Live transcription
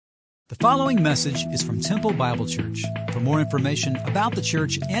The following message is from Temple Bible Church. For more information about the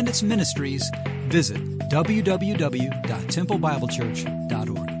church and its ministries, visit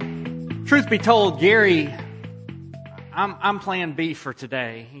www.templebiblechurch.org. Truth be told, Gary, I'm plan B for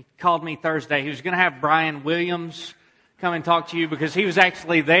today. He called me Thursday. He was going to have Brian Williams come and talk to you because he was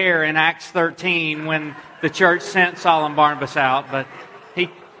actually there in Acts 13 when the church sent Saul and Barnabas out, but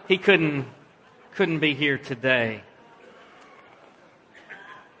he couldn't be here today.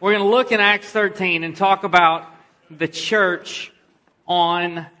 We're going to look in Acts 13 and talk about the church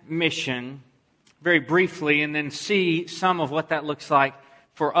on mission very briefly and then see some of what that looks like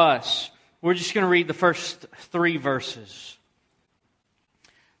for us. We're just going to read the first 3 verses.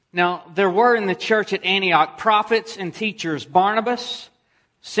 Now, there were in the church at Antioch prophets and teachers, Barnabas,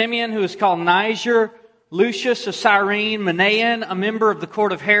 Simeon, who is called Niger, Lucius of Cyrene, Manaen, a member of the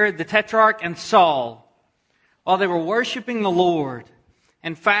court of Herod the Tetrarch, and Saul. While they were worshiping the Lord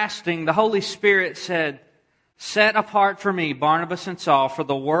and fasting, the Holy Spirit said, "Set apart for me Barnabas and Saul for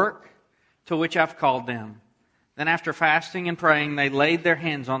the work to which I've called them." Then after fasting and praying, they laid their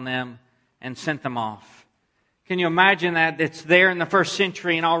hands on them and sent them off. Can you imagine that? It's there in the first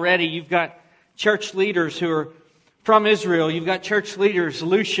century, and already you've got church leaders who are from Israel. You've got church leaders,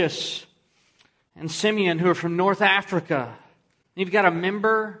 Lucius and Simeon, who are from North Africa. You've got a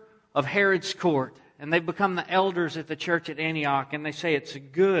member of Herod's court, and they've become the elders at the church at Antioch, and they say it's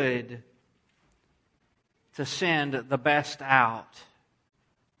good to send the best out,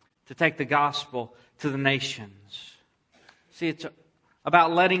 to take the gospel to the nations. See, it's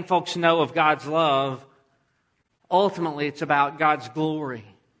about letting folks know of God's love. Ultimately, it's about God's glory.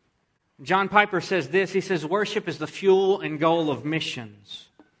 John Piper says this, he says, "Worship is the fuel and goal of missions."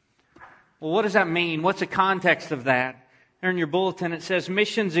 Well, what does that mean? What's the context of that? There in your bulletin it says,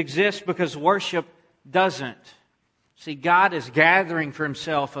 missions exist because worship doesn't. See, God is gathering for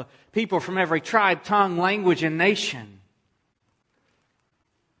Himself people from every tribe, tongue, language, and nation.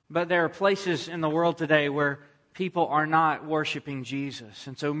 But there are places in the world today where people are not worshiping Jesus.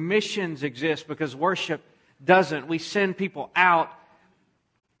 And so missions exist because worship doesn't. We send people out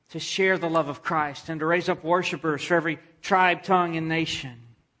to share the love of Christ and to raise up worshipers for every tribe, tongue, and nation.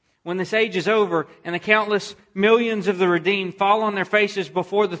 When this age is over and the countless millions of the redeemed fall on their faces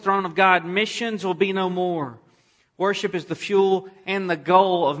before the throne of God, missions will be no more. Worship is the fuel and the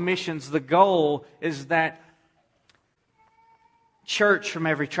goal of missions. The goal is that church from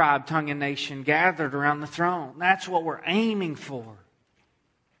every tribe, tongue, and nation gathered around the throne. That's what we're aiming for.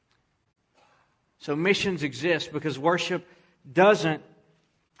 So missions exist because worship doesn't.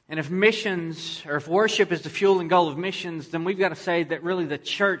 And if missions, or if worship is the fuel and goal of missions, then we've got to say that really the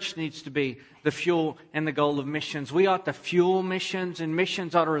church needs to be the fuel and the goal of missions. We ought to fuel missions, and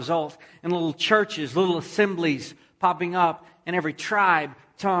missions ought to result in little churches, little assemblies popping up in every tribe,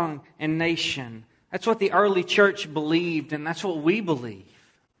 tongue, and nation. That's what the early church believed, and that's what we believe.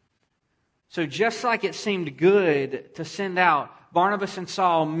 So just like it seemed good to send out Barnabas and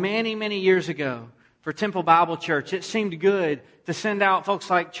Saul many, many years ago for Temple Bible Church, it seemed good to send out folks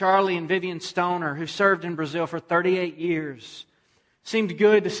like Charlie and Vivian Stoner, who served in Brazil for 38 years. Seemed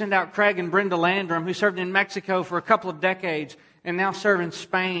good to send out Craig and Brenda Landrum, who served in Mexico for a couple of decades and now serve in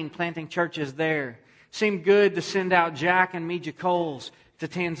Spain, planting churches there. Seemed good to send out Jack and Mija Coles to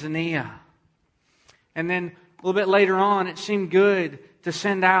Tanzania. And then a little bit later on, it seemed good to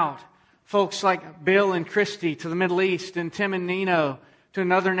send out folks like Bill and Christy to the Middle East, and Tim and Nino to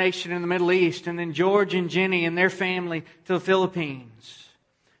another nation in the Middle East, and then George and Jenny and their family to the Philippines.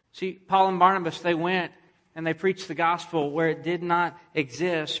 See, Paul and Barnabas, they went and they preached the gospel where it did not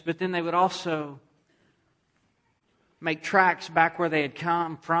exist, but then they would also make tracks back where they had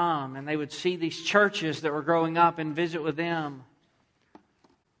come from, and they would see these churches that were growing up and visit with them.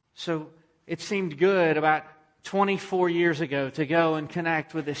 So it seemed good about 24 years ago to go and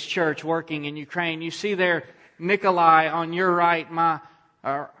connect with this church working in Ukraine. You see there Nikolai on your right,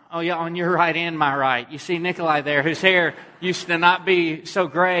 on your right and my right. You see Nikolai there, whose hair used to not be so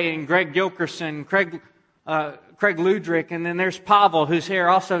gray, and Greg Gilkerson, Craig Ludrick, and then there's Pavel, whose hair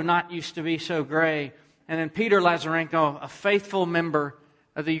also not used to be so gray, and then Peter Lazarenko, a faithful member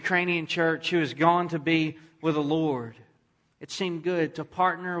of the Ukrainian church who has gone to be with the Lord. It seemed good to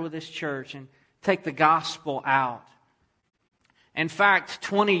partner with this church and take the gospel out. In fact,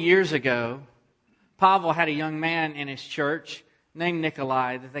 20 years ago, Pavel had a young man in his church named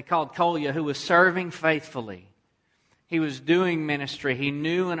Nikolai that they called Kolya, who was serving faithfully. He was doing ministry. He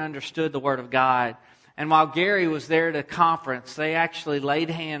knew and understood the Word of God. And while Gary was there at a conference, they actually laid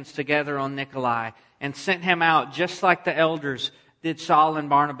hands together on Nikolai and sent him out just like the elders did Saul and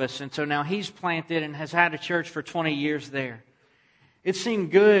Barnabas. And so now he's planted and has had a church for 20 years there. It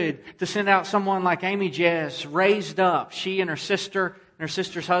seemed good to send out someone like Amy Jess, raised up, she and her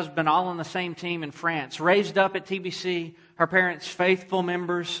sister's husband, all on the same team in France, raised up at TBC, her parents faithful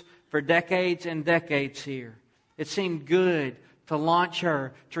members for decades and decades here. It seemed good to launch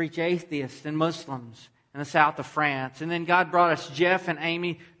her to reach atheists and Muslims in the south of France. And then God brought us Jeff and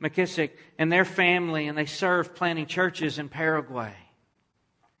Amy McKissick and their family, and they served planting churches in Paraguay.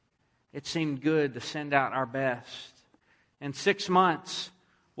 It seemed good to send out our best. In 6 months,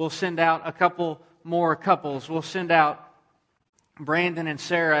 we'll send out a couple more couples. We'll send out Brandon and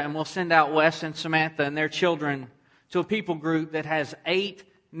Sarah, and we'll send out Wes and Samantha and their children to a people group that has 8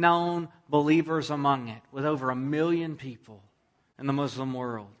 known believers among it, with over 1 million people in the Muslim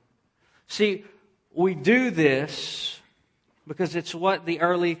world. See, we do this because it's what the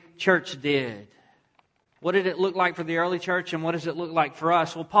early church did. What did it look like for the early church, and what does it look like for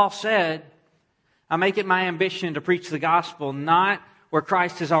us? Well, Paul said, I make it my ambition to preach the gospel, not where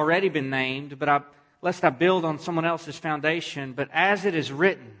Christ has already been named, but lest I build on someone else's foundation, but as it is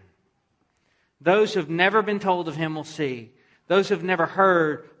written, those who have never been told of Him will see. Those who have never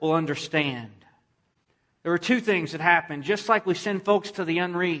heard will understand. There were 2 things that happened. Just like we send folks to the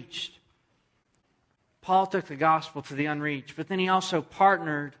unreached, Paul took the gospel to the unreached, but then he also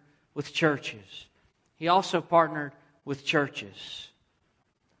partnered with churches.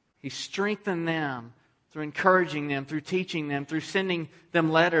 He strengthened them through encouraging them, through teaching them, through sending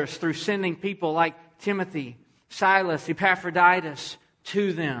them letters, through sending people like Timothy, Silas, Epaphroditus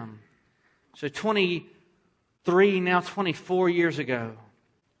to them. So 23, now 24 years ago,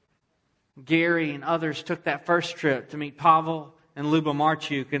 Gary and others took that first trip to meet Pavel and Luba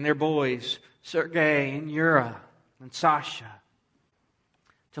Marchuk and their boys, Sergei and Yura and Sasha,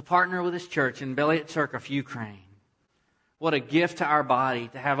 to partner with his church in Belyat Cirkov, Ukraine. What a gift to our body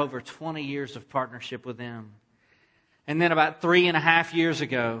to have over 20 years of partnership with them. And then about 3.5 years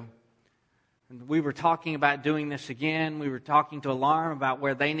ago, we were talking about doing this again. We were talking to Alarm about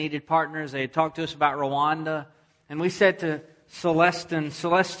where they needed partners. They had talked to us about Rwanda. And we said to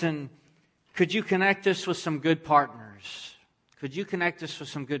Celestin, could you connect us with some good partners? Could you connect us with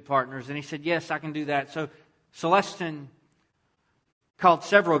some good partners? And he said, yes, I can do that. So Celestin called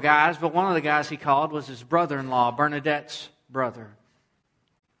several guys, but one of the guys he called was his brother-in-law, Bernadette's brother.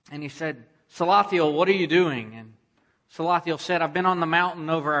 And he said, Salathiel, what are you doing? And Salathiel said, I've been on the mountain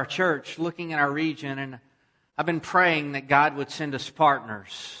over our church looking at our region, and I've been praying that God would send us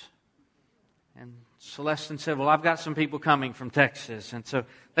partners. And Celestin said, well, I've got some people coming from Texas. And so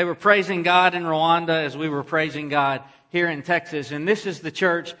they were praising God in Rwanda as we were praising God here in Texas. And this is the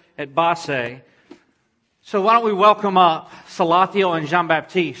church at Basse. So why don't we welcome up Salathiel and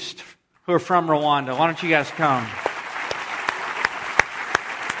Jean-Baptiste, who are from Rwanda. Why don't you guys come?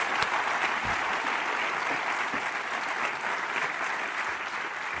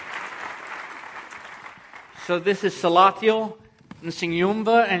 So this is Salathiel,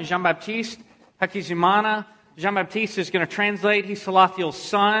 Nsinyumva, and Jean-Baptiste Hakizimana. Jean-Baptiste is going to translate. He's Salathiel's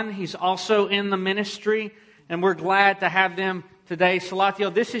son. He's also in the ministry, and we're glad to have them today.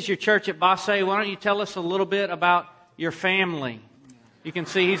 Salathiel, this is your church at Basse. Why don't you tell us a little bit about your family? You can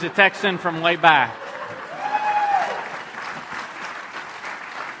see he's a Texan from way back.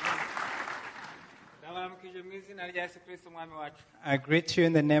 I greet you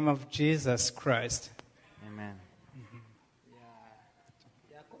in the name of Jesus Christ. Amen.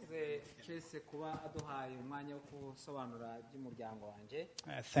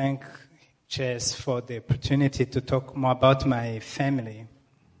 I thank Chess for the opportunity to talk more about my family.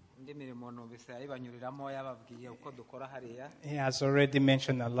 He has already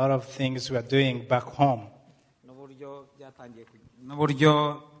mentioned a lot of things we are doing back home.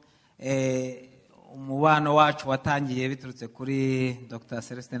 umubano wacu watangiye biturutse kuri Dr.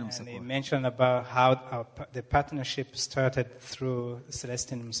 Celestin Musekura. And he mentioned about how the partnership started through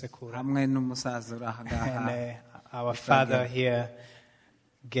Celestin Musekura. Hamwe n'umusaza urahagaha. And our father here,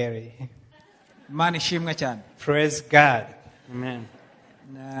 Gary. Imana ishimwe cyane. Praise God. Amen.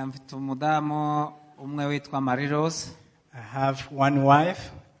 Mfite umudamu umwe witwa Mary Rose. I have one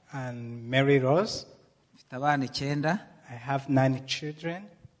wife and Mary Rose. Mfite abana 9. I have 9 children.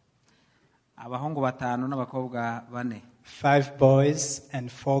 Abahungu 5 n'abakobwa 4. 5 boys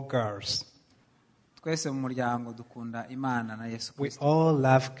and 4 girls. Twese mu muryango dukunda Imana na Yesu We Kristo. all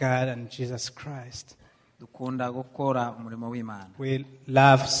love God and Jesus Christ. Dukunda gukora umurimo w'Imana. We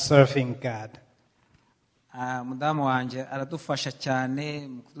love serving God. Mudamu wanje aradufasha cyane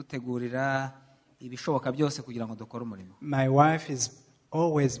mu kudutegurira ibishoboka byose kugira ngo dukore umurimo. My wife is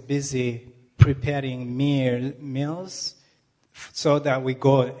always busy preparing meals so that we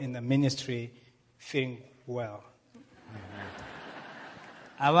go in the ministry feeling well.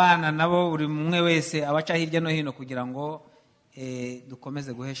 abana nabo buri umwe wese abaca hirya no hino kugira ngo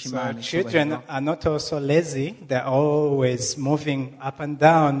dukomeze guhesha So Imana children icyubahiro. are not also lazy. They're always moving up and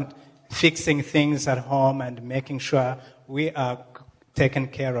down, fixing things at home and making sure we are taken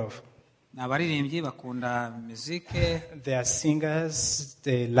care of. Ni abaririmbyi bakunda muzike, They are singers.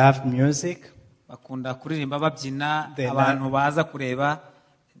 They love music. bakunda kuririmba babyina, They abantu baza kureba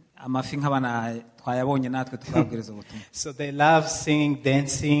amafi nk'abana twayabonye natwe tukabwiriza ubutumwa. So they love singing,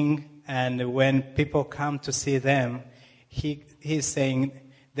 dancing, and when people come to see them, he's saying,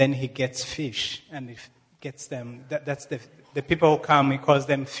 then he gets fish, and he gets them. That's the people who come. He calls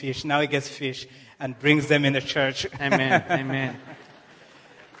them fish. Now he gets fish and brings them in the church. Amen. Amen.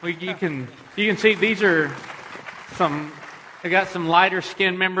 Well, you can see these are they got some lighter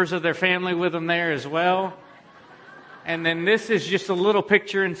skinned members of their family with them there as well. And then this is just a little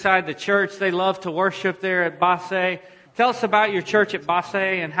picture inside the church. They love to worship there at Basse. Tell us about your church at Basse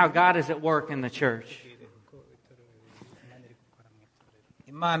and how God is at work in the church.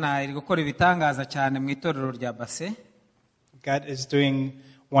 Imana iri gukora ibitangaza cyane mu itorero rya Basse. God is doing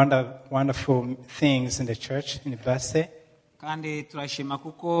wonderful things in the church in Basse. Kandi turashima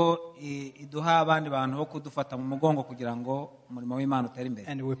kuko iduha abandi bantu bo kudufata mu mugongo kugira ngo umurimo w'Imana utere imbere.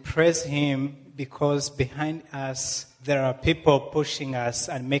 And we praise him because behind us there are people pushing us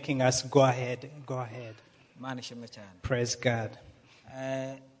and making us go ahead. Imana ishimwe cyane. Praise God.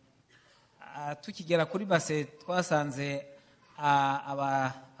 Tukigera kuri Basse twasanze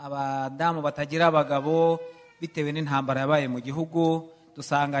abadamu batagira abagabo bitewe n'intambara yabaye mu gihugu,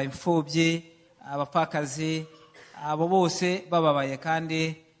 dusanga imfubyi, abapfakazi, abo bose bababaye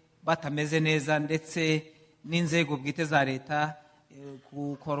kandi batameze neza, ndetse n'inzego bwite za leta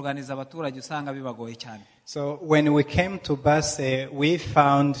kuorganiza abaturage usanga bibagoye cyane. So when we came to Basse, we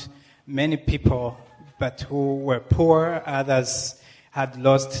found many people but who were poor. Others had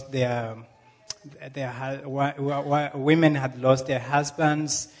lost women had lost their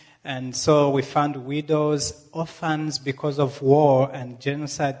husbands, and so we found widows, orphans because of war and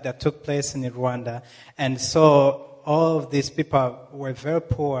genocide that took place in Rwanda. And so all of these people were very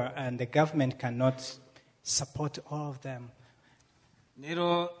poor, and the government cannot support all of them.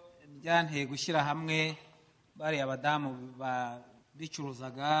 Nero byanteye gushyira hamwe bari abadamu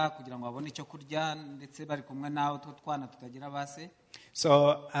bicuruzaga kugira ngo babone icyo kurya, ndetse bari kumwe nawe twana tutagira base.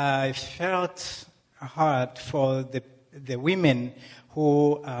 So I felt hard for the women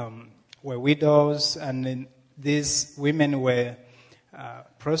who were widows, and these women were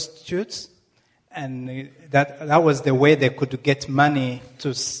prostitutes, and that was the way they could get money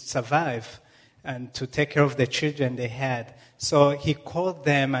to survive and to take care of the children they had. So he called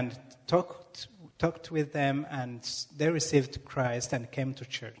them and talked with them, and they received Christ and came to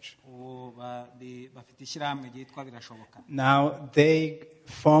church. Now they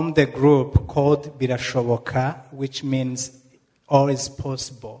formed a group called Birashoboka, which means all is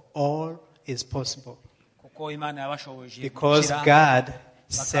possible. All is possible. Because God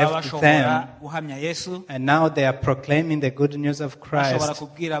saved them, and now they are proclaiming the good news of Christ.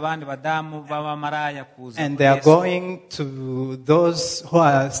 And they are going to those who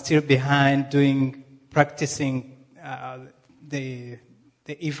are still behind practicing the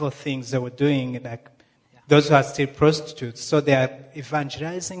evil things they were doing, like those who are still prostitutes. So they are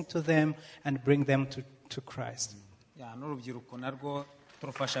evangelizing to them and bring them to Christ.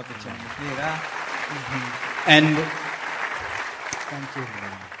 And thank you.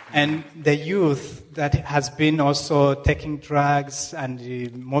 And the youth that has been also taking drugs and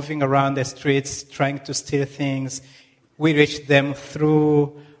moving around the streets trying to steal things, we reach them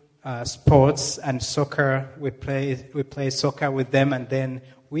through sports and soccer. We play soccer with them, and then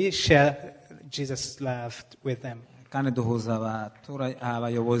we share Jesus' love with them. Kandi duhuza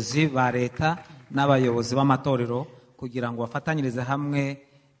abayobozi ba leta n'abayobozi b'amatorero kugira ngo bafatanyirize hamwe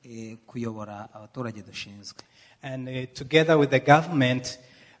kuyobora abaturage dushinzwe. And together with the government,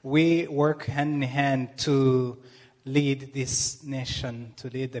 we work hand in hand to lead this nation, to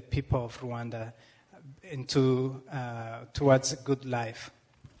lead the people of Rwanda towards a good life.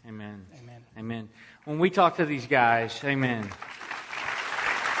 Amen. Amen. Amen. When we talk to these guys, amen.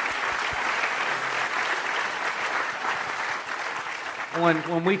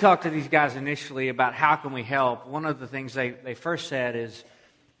 When we talked to these guys initially about how can we help, one of the things they first said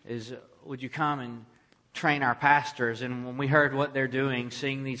is would you come and train our pastors? And when we heard what they're doing,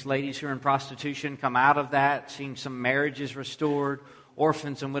 seeing these ladies who are in prostitution come out of that, seeing some marriages restored,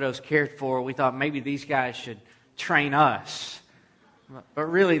 orphans and widows cared for, we thought maybe these guys should train us.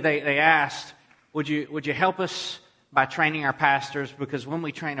 But really they asked, would you help us by training our pastors? Because when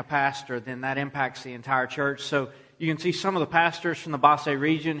we train a pastor, then that impacts the entire church. So you can see some of the pastors from the Basse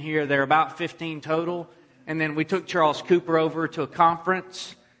region here. There are about 15 total. And then we took Charles Cooper over to a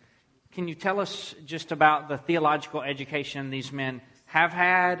conference. Can you tell us just about the theological education these men have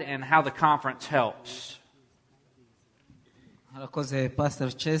had and how the conference helps? harakoze Pastor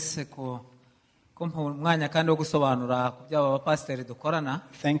Chase kumpa umwanya kandi wo gusobanura ku by'aba bapasiteri dukorana.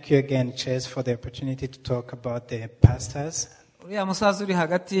 Thank you again, Chase, for the opportunity to talk about the pastors. uriya musaza uri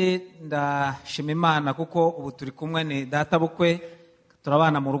hagati ndashima Imana kuko ubu turi kumwe ni data bukwe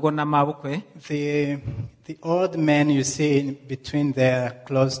turabana mu rugo n'amabukwe. The old man you see in between there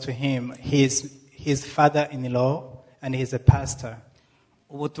close to him, he's his father-in-law and he's a pastor.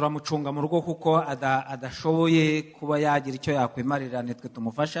 ubu turamucunga mu rugo kuko adashoboye kuba yagira icyo yakwimarira nitwe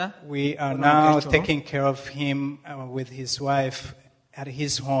tumufasha. We are now taking care of him with his wife at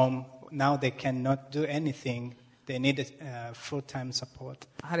his home. Now they cannot do anything. They need full-time support.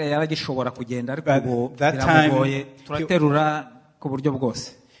 hariya yaragishobora kugenda ariko But ubu that time biramugoye turaterura ku buryo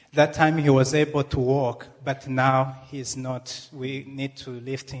bwose. That time he was able to walk, but now he's not. We need to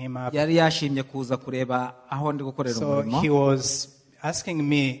lift him up. yari yashimye kuza kureba aho ndi gukorera So umurimo. he was asking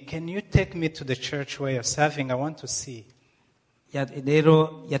me, can you take me to the church where you're serving? I want to see.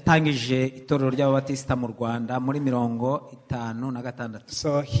 rero yatangije itorero ry'ababatisita mu Rwanda muri 56.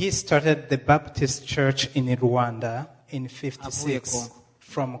 So he started the Baptist church in Rwanda in Avuye 56. Congo.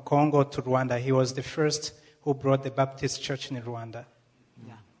 From Congo to Rwanda. He was the first who brought the Baptist church in Rwanda.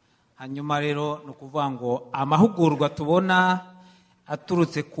 hanyuma rero ni ukuvuga ngo amahugurwa tubona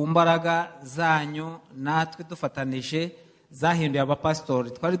aturutse ku mbaraga zanyu natwe dufatanije zahinduye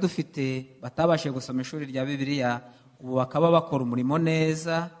abapasitori twari dufite batabashije gusoma ishuri rya Bibiliya, ubu bakaba bakora umurimo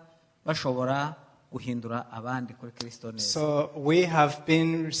neza bashobora guhindura abandi kuri Kristo neza. So we have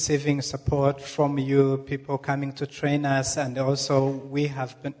been receiving support from you, people coming to train us, and also we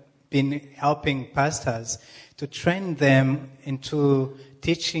have been helping pastors to train them into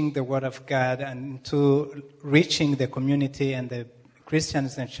teaching the Word of God and into reaching the community and the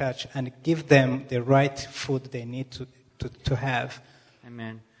Christians in the church and give them the right food they need to have.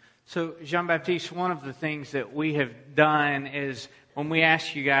 Amen. So, Jean-Baptiste, one of the things that we have done is when we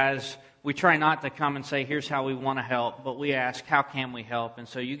ask you guys, we try not to come and say, here's how we want to help, but we ask, how can we help? And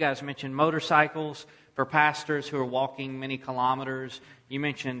so you guys mentioned motorcycles for pastors who are walking many kilometers. You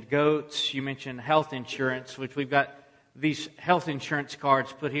mentioned goats. You mentioned health insurance, which we've got these health insurance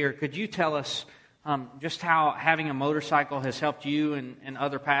cards put here. Could you tell us just how having a motorcycle has helped you and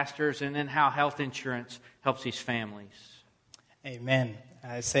other pastors, and then how health insurance helps these families? Amen.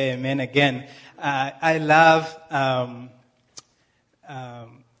 I say amen again. I love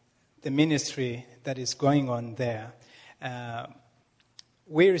the ministry that is going on there.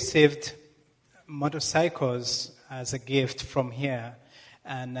 We received motorcycles as a gift from here,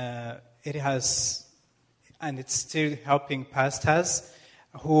 and it's still helping pastors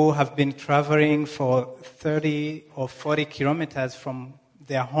who have been traveling for 30 or 40 kilometers from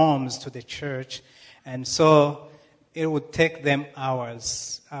their homes to the church, and so it would take them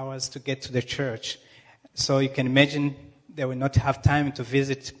hours to get to the church. So you can imagine they will not have time to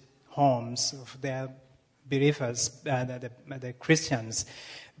visit homes of their believers, the Christians.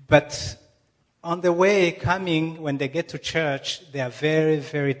 But on the way coming, when they get to church, they are very,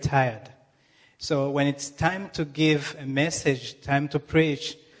 very tired. So when it's time to give a message, time to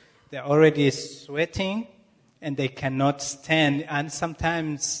preach, they're already sweating and they cannot stand. And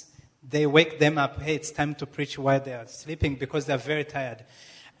sometimes they wake them up, hey, it's time to preach while they are sleeping because they're very tired.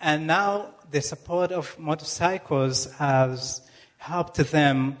 And now the support of motorcycles has helped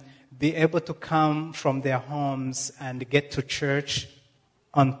them be able to come from their homes and get to church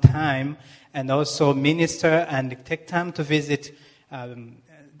on time and also minister and take time to visit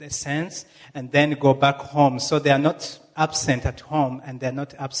the saints and then go back home. So they are not absent at home and they're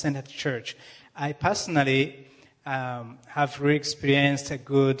not absent at church. I personally have really experienced a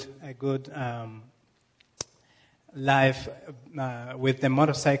good life with the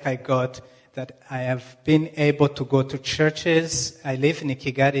motorcycle I got, that I have been able to go to churches. I live in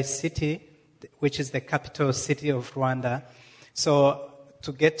Kigali city, which is the capital city of Rwanda. So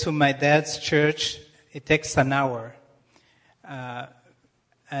to get to my dad's church, it takes an hour.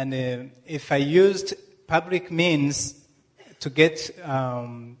 And if I used public means to get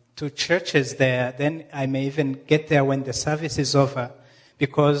to churches there, then I may even get there when the service is over,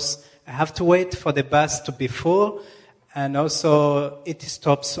 because I have to wait for the bus to be full, and also it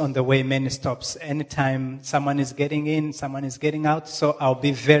stops on the way, many stops. Anytime someone is getting in, someone is getting out, so I'll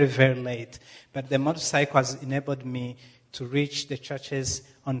be very, very late. But the motorcycle has enabled me to reach the churches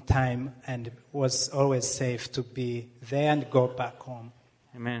on time, and it was always safe to be there and go back home.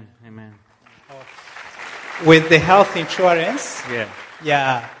 Amen. Amen. with the health insurance. Yeah.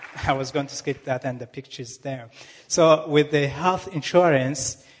 Yeah, I was going to skip that and the pictures there. So with the health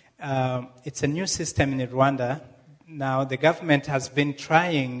insurance, it's a new system in Rwanda. Now the government has been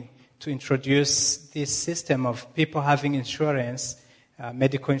trying to introduce this system of people having insurance,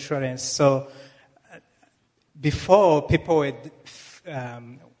 medical insurance. So before, people would,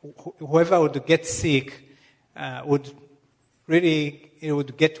 whoever would get sick would really, it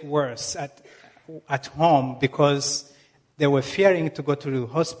would get worse at home because they were fearing to go to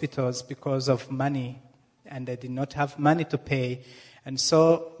hospitals because of money, and they did not have money to pay. And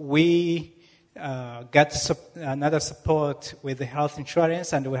so we got another support with the health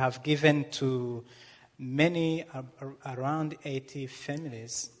insurance, and we have given to many, around 80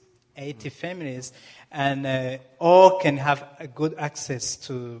 families, and all can have a good access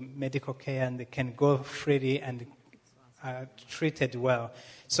to medical care, and they can go freely and treated well.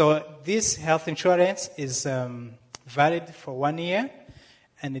 So this health insurance is valid for 1 year,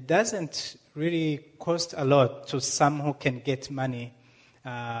 and it doesn't really cost a lot to some who can get money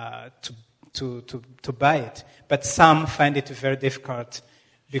to buy it. But some find it very difficult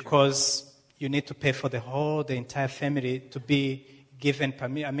because you need to pay for the entire family to be given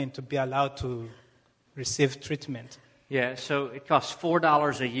to be allowed to receive treatment. Yeah, so it costs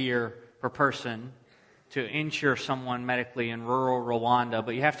 $4 a year per person to insure someone medically in rural Rwanda,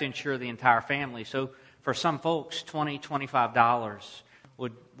 but you have to insure the entire family. So for some folks, $20, $25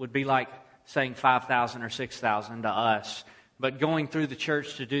 would be like saying $5,000 or $6,000 to us. But going through the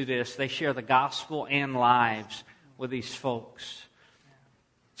church to do this, they share the gospel and lives with these folks.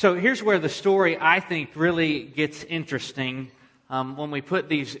 So here's where the story, I think, really gets interesting when we put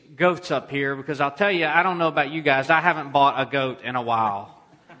these goats up here, because I'll tell you, I don't know about you guys, I haven't bought a goat in a while.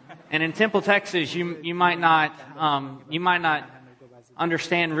 And in Temple, Texas, you might not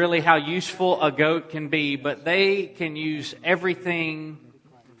understand really how useful a goat can be, but they can use everything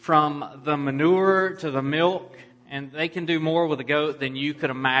from the manure to the milk, and they can do more with a goat than you could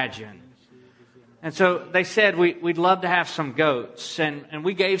imagine. And so they said, we'd love to have some goats, and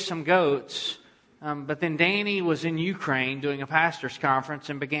we gave some goats, but then Danny was in Ukraine doing a pastor's conference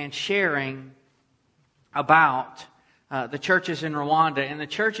and began sharing about the churches in Rwanda, and the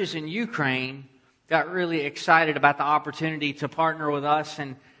churches in Ukraine got really excited about the opportunity to partner with us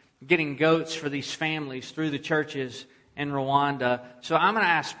and getting goats for these families through the churches in Rwanda. So I'm going to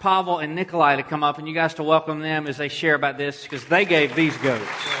ask Pavel and Nikolai to come up, and you guys to welcome them as they share about this, because they gave these goats.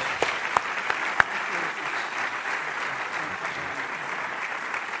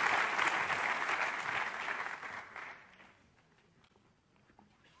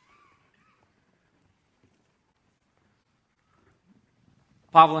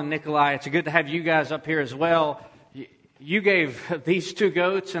 Pavel and Nikolai, it's good to have you guys up here as well. You gave these 2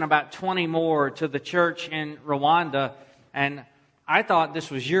 goats and about 20 more to the church in Rwanda, and I thought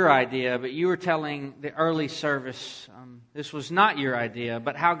this was your idea, but you were telling the early service this was not your idea,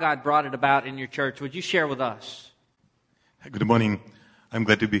 but how God brought it about in your church. Would you share with us? Good morning. I'm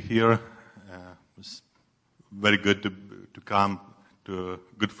glad to be here. It's very good to come to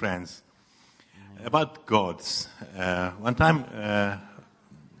good friends. About goats. One time,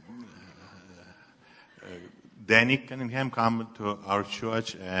 Danny Cunningham came to our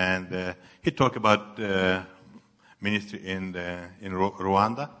church, and he talked about ministry in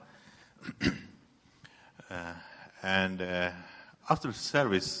Rwanda. And after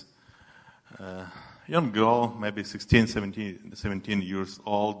service, young girl, maybe 16, 17 years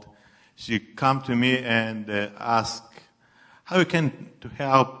old, she come to me and asked how we can to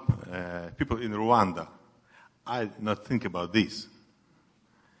help people in Rwanda. I did not think about this.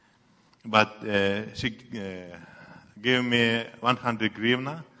 But she gave me 100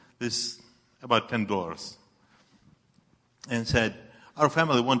 hryvnia, this is about $10, and said, our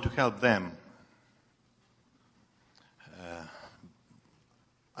family want to help them.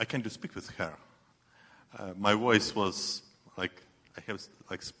 I came to speak with her. My voice was like, I have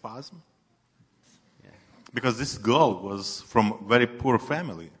like spasm. Yeah. Because this girl was from a very poor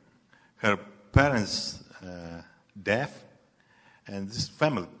family. Her parents deaf, and this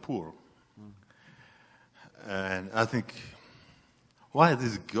family poor. And I think, why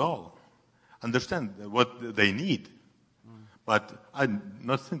this girl? Understand what they need. But I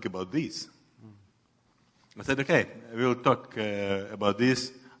not think about this. I said, okay, we'll talk about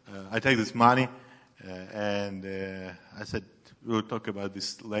this. I take this money, and I said, we'll talk about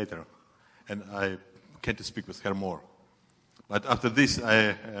this later. And I came to speak with her more. But after this,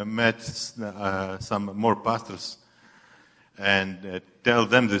 I met some more pastors and tell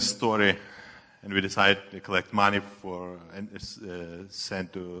them this story. And we decided to collect money for and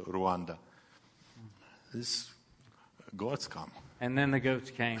send to Rwanda. these goats come. And then the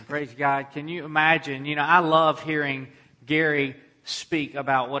goats came. Praise God. Can you imagine? I love hearing Gary speak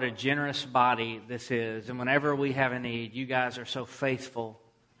about what a generous body this is. And whenever we have a need, you guys are so faithful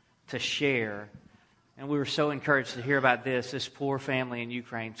to share. And we were so encouraged to hear about this. This poor family in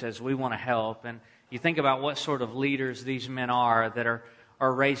Ukraine says, we want to help. And you think about what sort of leaders these men are that are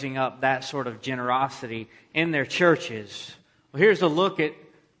raising up that sort of generosity in their churches. Well, here's a look at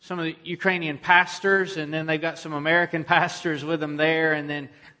some of the Ukrainian pastors, and then they've got some American pastors with them there, and then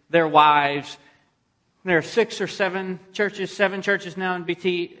their wives. There are 6 or 7 churches now in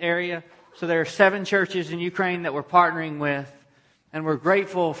BT area. So there are 7 churches in Ukraine that we're partnering with, and we're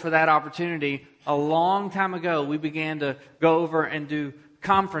grateful for that opportunity. A long time ago, we began to go over and do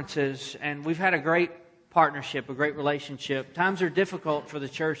conferences, and we've had a great partnership, a great relationship. Times are difficult for the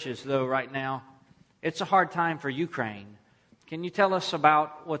churches, though, right now. It's a hard time for Ukraine. Can you tell us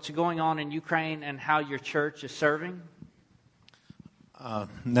about what's going on in Ukraine and how your church is serving?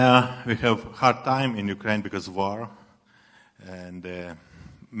 Now we have hard time in Ukraine because of war, and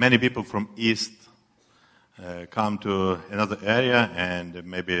many people from east come to another area, and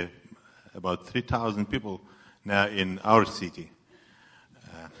maybe about 3,000 people now in our city.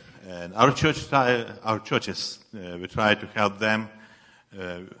 And our churches, we try to help them.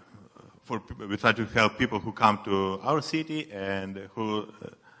 We try to help people who come to our city and who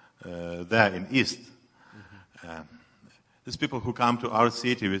there in east. These people who come to our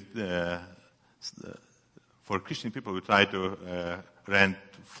city, for Christian people, we try to rent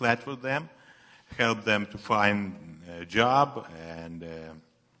flat for them, help them to find a job, and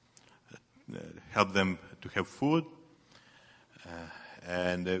help them to have food.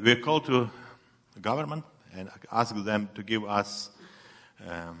 And we call to the government and ask them to give us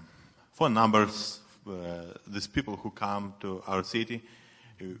phone numbers. These people who come to our city,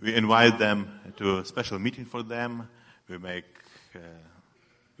 we invite them to a special meeting for them.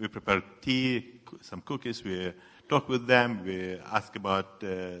 We prepare tea, some cookies. We talk with them. We ask about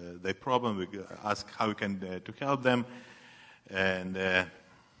their problem. We ask how we can to help them, and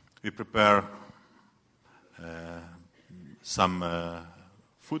we prepare some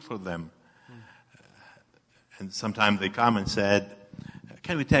food for them. And sometimes they come and said,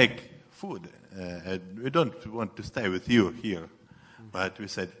 "Can we take food? We don't want to stay with you here." But we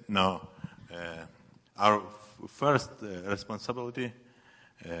said, "No. Our first responsibility,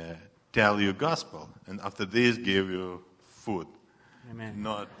 tell you gospel, and after this give you food." Amen.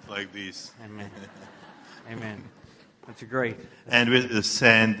 Not like this. Amen. Amen. That's great. And we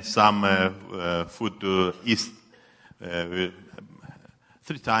send some food to east.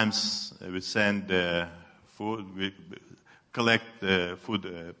 3 times we send food. We collect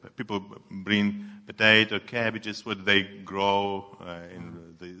food. People bring potato, cabbages, what they grow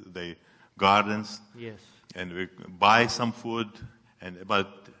in the gardens. Yes. And we buy some food, and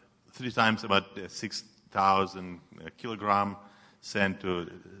about 3 times, about 6,000 kilogram sent to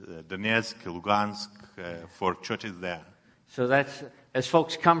Donetsk, Lugansk, for churches there. So that's, as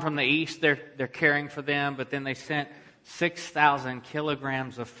folks come from the east, they're caring for them, but then they sent 6,000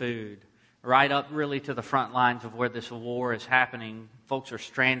 kilograms of food right up really to the front lines of where this war is happening. Folks are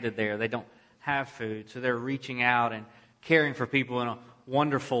stranded there. They don't have food, so they're reaching out and caring for people in a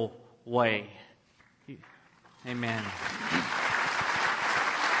wonderful way. Amen.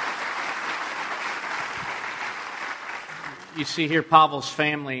 You see here Pavel's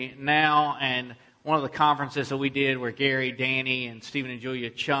family now, and one of the conferences that we did where Gary, Danny, and Stephen and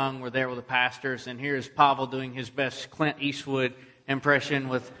Julia Chung were there with the pastors, and here's Pavel doing his best Clint Eastwood impression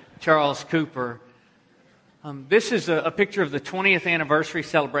with Charles Cooper. This is a picture of the 20th anniversary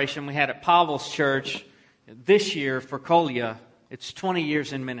celebration we had at Pavel's church this year for Kolya. It's 20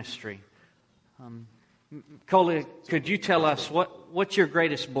 years in ministry. Kolya, could you tell us what's your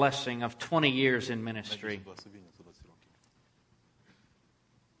greatest blessing of 20 years in ministry?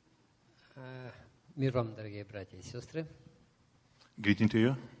 Мир вам, дорогие братья и сестры. Greeting to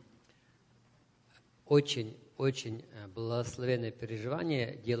you. Очень благословенное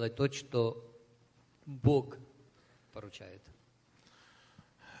переживание делать то, что Бог поручает.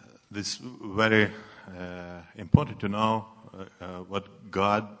 This very important to know what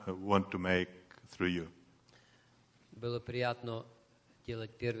God want to make through you. Было приятно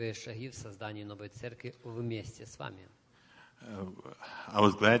делать первые шаги в создании новой церкви вместе с вами. I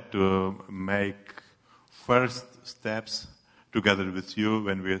was glad to make first steps together with you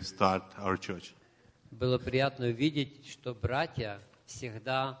when we start our church. Было приятно увидеть, что братья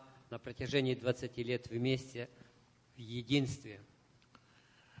всегда на протяжении 20 лет вместе в единстве.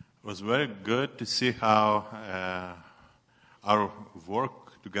 It was very good to see how our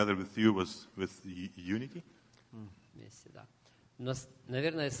work together with you was with unity. Вместе, да. Но,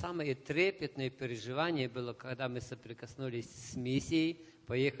 наверное, самые трепетные переживания было, когда мы соприкоснулись с миссией,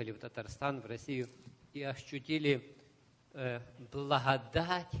 поехали в Татарстан, в Россию и ощутили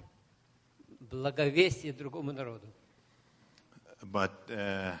благодать, благовестие другому народу. But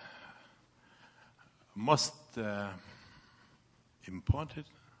most important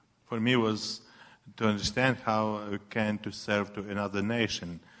for me was to understand how we can to serve to another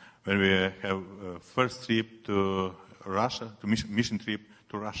nation. When we have first trip to Russia, to mission trip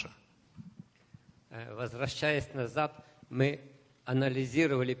to Russia. Возвращаясь назад, мы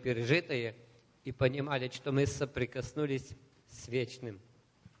анализировали пережитое и понимали, что мы соприкоснулись с вечным.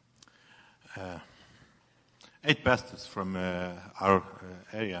 8 pastors from our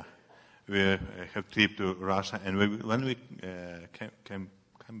area, we have trip to Russia, and when we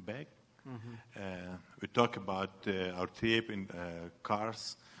come back, we talk about our trip in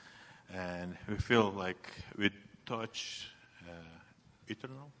cars, and we feel like we touch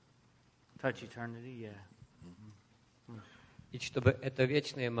eternal. Touch eternity, yeah. И чтобы это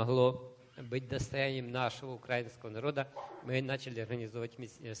вечное могло быть достоянием нашего украинского народа, мы начали организовывать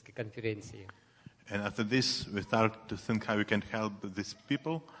миссионерские конференции. And after this, we start to think how we can help these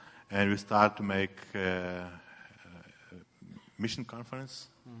people, and we start to make mission conference.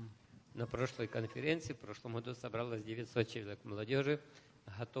 На прошлой конференции, в прошлом году собралось 900 человек молодежи,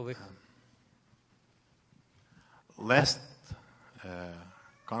 готовых. Last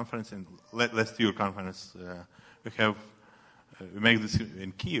conference, last year conference, we make this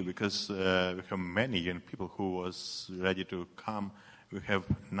in Kyiv because we have many young people who was ready to come. We have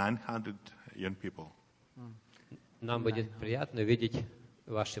 900 young people. Нам будет приятно видеть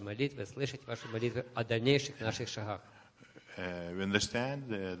ваши молитвы, слышать ваши молитвы о дальнейших наших шагах. We understand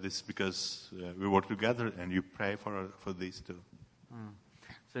this because we work together and you pray for these too.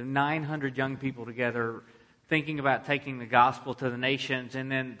 So 900 young people together thinking about taking the gospel to the nations.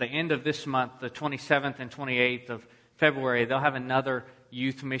 And then the end of this month, the 27th and 28th of February, they'll have another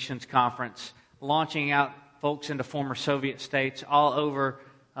youth missions conference launching out folks into former Soviet states all over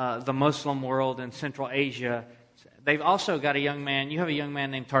the Muslim world and Central Asia. They've also got a young man, you have a young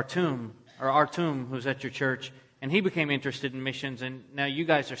man named Artum, who's at your church, and he became interested in missions, and now you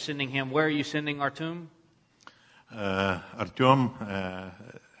guys are sending him. Where are you sending Artum? Artyom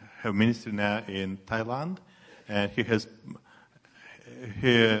have ministry now in Thailand, and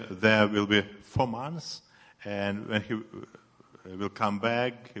there will be 4 months, and when he will come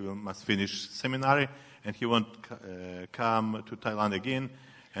back, he must finish seminary, and he won't come to Thailand again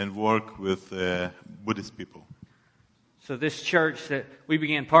and work with Buddhist people. So this church that we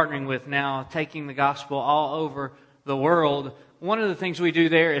began partnering with now, taking the gospel all over the world, one of the things we do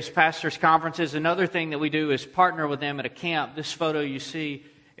there is pastors' conferences. Another thing that we do is partner with them at a camp. This photo you see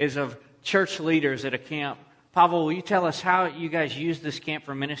is of church leaders at a camp. Pavel, will you tell us how you guys use this camp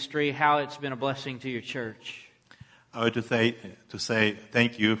for ministry, how it's been a blessing to your church? I would to say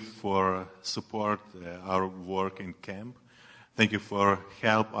thank you for support our work in camp. Thank you for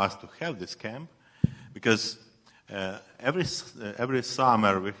help us to have this camp, because every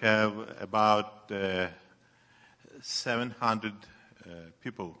summer we have about 700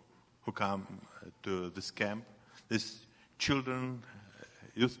 people who come to this camp. These children,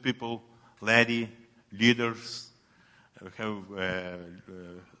 youth people, leaders. We have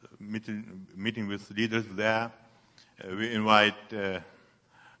meeting with leaders there. We invite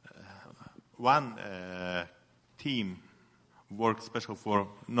one team work special for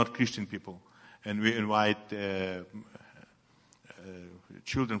not Christian people, and we invite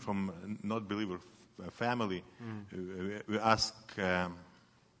children from not believer family. We ask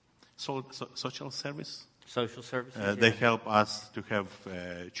social service. Social services. They help us to have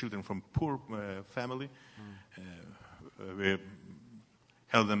children from poor family. We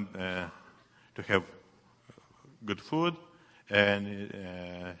help them to have good food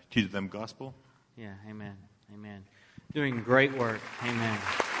and teach them gospel. Yeah, amen, amen. Doing great work, amen.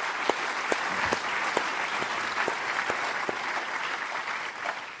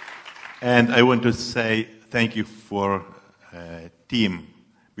 And I want to say thank you for team,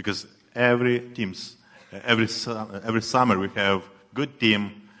 because every summer we have good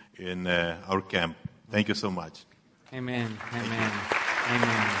team in our camp. Thank you so much. Amen, amen,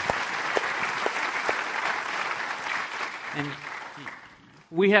 amen. And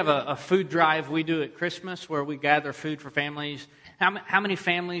we have a food drive we do at Christmas where we gather food for families. How many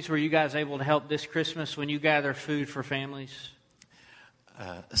families were you guys able to help this Christmas when you gather food for families?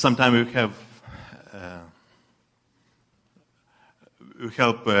 Sometimes we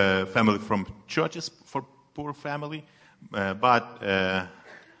help family from churches for poor family, but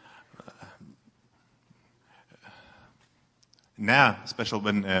now, especially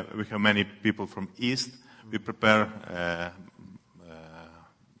when we have many people from East, we prepare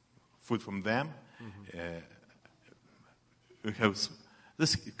food from them. We have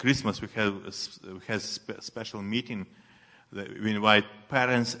this Christmas. We have special meeting. We invite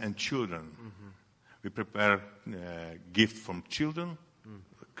parents and children. We prepare gift from children,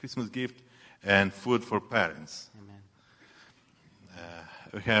 Christmas gift, and food for parents. Amen.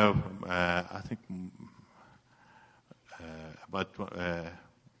 We have, I think, about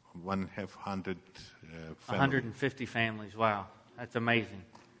 100 families. 150 families. Wow, that's amazing.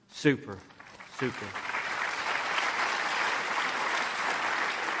 Super.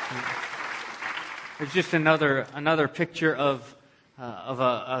 There's just another picture of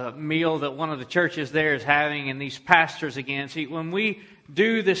a meal that one of the churches there is having, and these pastors again. See, when we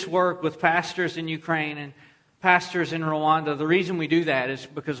do this work with pastors in Ukraine and pastors in Rwanda, the reason we do that is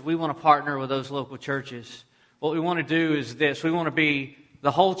because we want to partner with those local churches. What we want to do is this. We want to be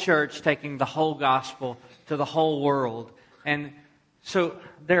the whole church taking the whole gospel to the whole world. And so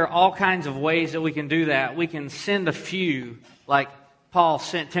there are all kinds of ways that we can do that. We can send a few, like Paul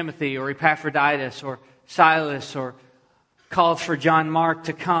sent Timothy or Epaphroditus or Silas, or called for John Mark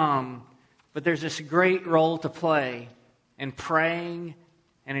to come. But there's this great role to play in praying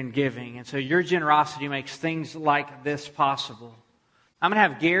and in giving. And so your generosity makes things like this possible. I'm going to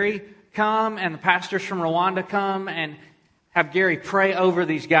have Gary come and the pastors from Rwanda come and have Gary pray over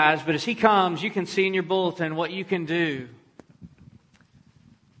these guys. But as he comes, you can see in your bulletin what you can do.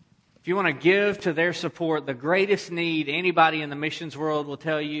 If you want to give to their support, the greatest need anybody in the missions world will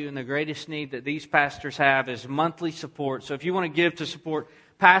tell you, and the greatest need that these pastors have is monthly support. So if you want to give to support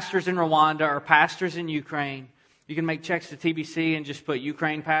pastors in Rwanda or pastors in Ukraine, you can make checks to TBC and just put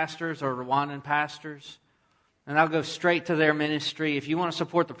Ukraine pastors or Rwandan pastors, and that'll go straight to their ministry. If you want to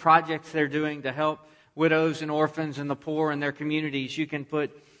support the projects they're doing to help widows and orphans and the poor in their communities, you can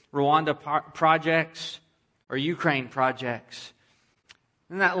put Rwanda projects or Ukraine projects.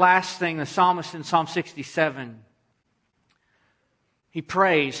 And that last thing, the psalmist in Psalm 67, he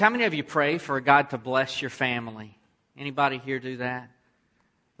prays. How many of you pray for God to bless your family? Anybody here do that?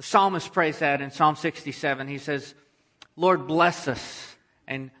 The psalmist prays that in Psalm 67. He says, Lord, bless us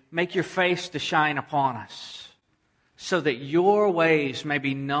and make your face to shine upon us, so that your ways may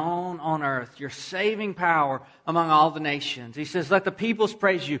be known on earth, your saving power among all the nations. He says, let the peoples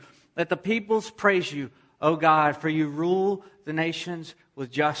praise you. Let the peoples praise you, O God, for you rule the nations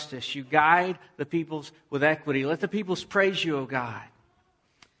with justice. You guide the peoples with equity. Let the peoples praise you, O God.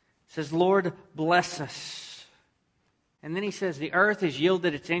 He says, Lord, bless us. And then he says, the earth has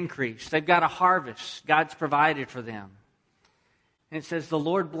yielded its increase. They've got a harvest. God's provided for them. And it says, the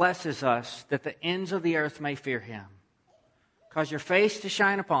Lord blesses us that the ends of the earth may fear him. Cause your face to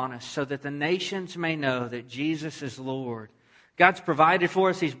shine upon us so that the nations may know that Jesus is Lord. God's provided for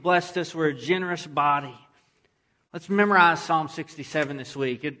us. He's blessed us. We're a generous body. Let's memorize Psalm 67 this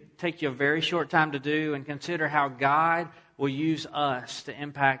week. It'll take you a very short time to do, and consider how God will use us to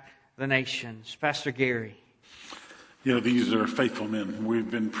impact the nations. Pastor Gary. You know, these are faithful men.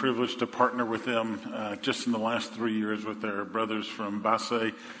 We've been privileged to partner with them just in the last 3 years with our brothers from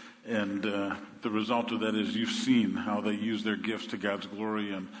Basse. And the result of that is you've seen how they use their gifts to God's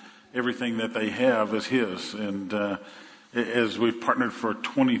glory, and everything that they have is His. And as we've partnered for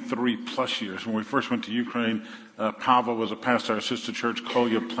 23 plus years, when we first went to Ukraine, Pavel was a pastor at our sister church.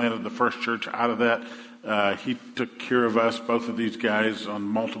 Kolya planted the first church out of that. He took care of us, both of these guys, on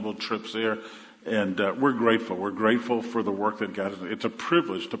multiple trips there. And we're grateful. We're grateful for the work that God has done. It's a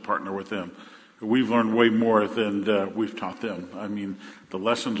privilege to partner with them. We've learned way more than we've taught them. I mean, the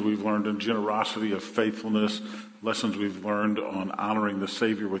lessons we've learned in generosity, of faithfulness, lessons we've learned on honoring the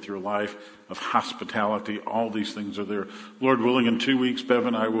Savior with your life, of hospitality, all these things are there. Lord willing, in 2 weeks, Bev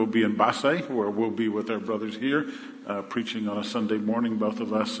and I will be in Basse, where we'll be with our brothers here, preaching on a Sunday morning, both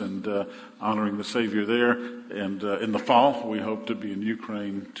of us, and honoring the Savior there. And in the fall, we hope to be in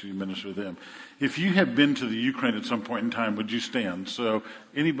Ukraine to minister to them. If you have been to the Ukraine at some point in time, would you stand? So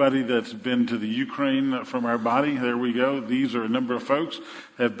anybody that's been to the Ukraine from our body, there we go. These are a number of folks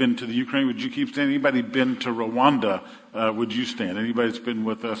have been to the Ukraine. Would you keep standing? Anybody been to Rwanda? Would you stand? Anybody that's been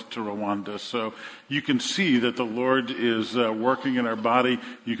with us to Rwanda? So you can see that the Lord is working in our body.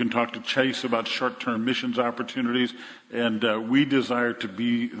 You can talk to Chase about short-term missions opportunities. And we desire to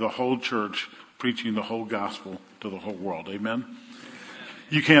be the whole church preaching the whole gospel to the whole world. Amen?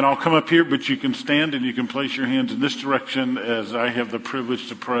 You can't all come up here, but you can stand and you can place your hands in this direction as I have the privilege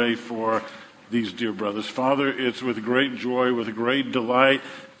to pray for these dear brothers. Father, it's with great joy, with great delight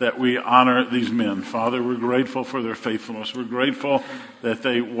that we honor these men. Father, we're grateful for their faithfulness. We're grateful that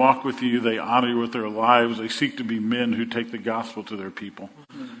they walk with you, they honor you with their lives, they seek to be men who take the gospel to their people.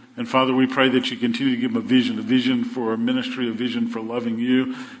 And Father, we pray that you continue to give them a vision for ministry, a vision for loving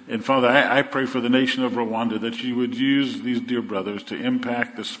you. And Father, I pray for the nation of Rwanda that you would use these dear brothers to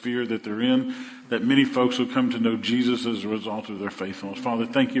impact the sphere that they're in, that many folks will come to know Jesus as a result of their faithfulness. Father,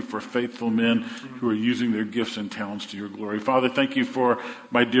 thank you for faithful men who are using their gifts and talents to your glory. Father, thank you for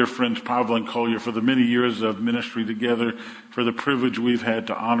my dear friends Pavel and Kolya, for the many years of ministry together, for the privilege we've had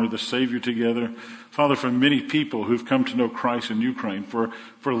to honor the Savior together. Father, for many people who've come to know Christ in Ukraine, for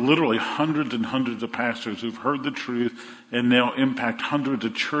literally hundreds and hundreds of pastors who've heard the truth and now impact hundreds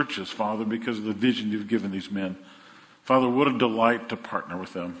of churches, Father, because of the vision you've given these men. Father, what a delight to partner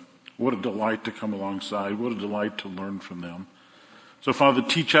with them. What a delight to come alongside. What a delight to learn from them. So, Father,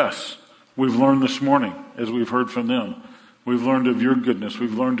 teach us. We've learned this morning as we've heard from them. We've learned of your goodness.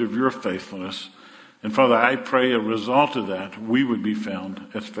 We've learned of your faithfulness. And, Father, I pray a result of that, we would be found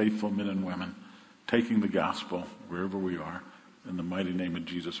as faithful men and women, taking the gospel wherever we are. In the mighty name of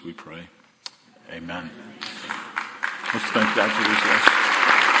Jesus we pray. Amen. Let's thank God for this lesson.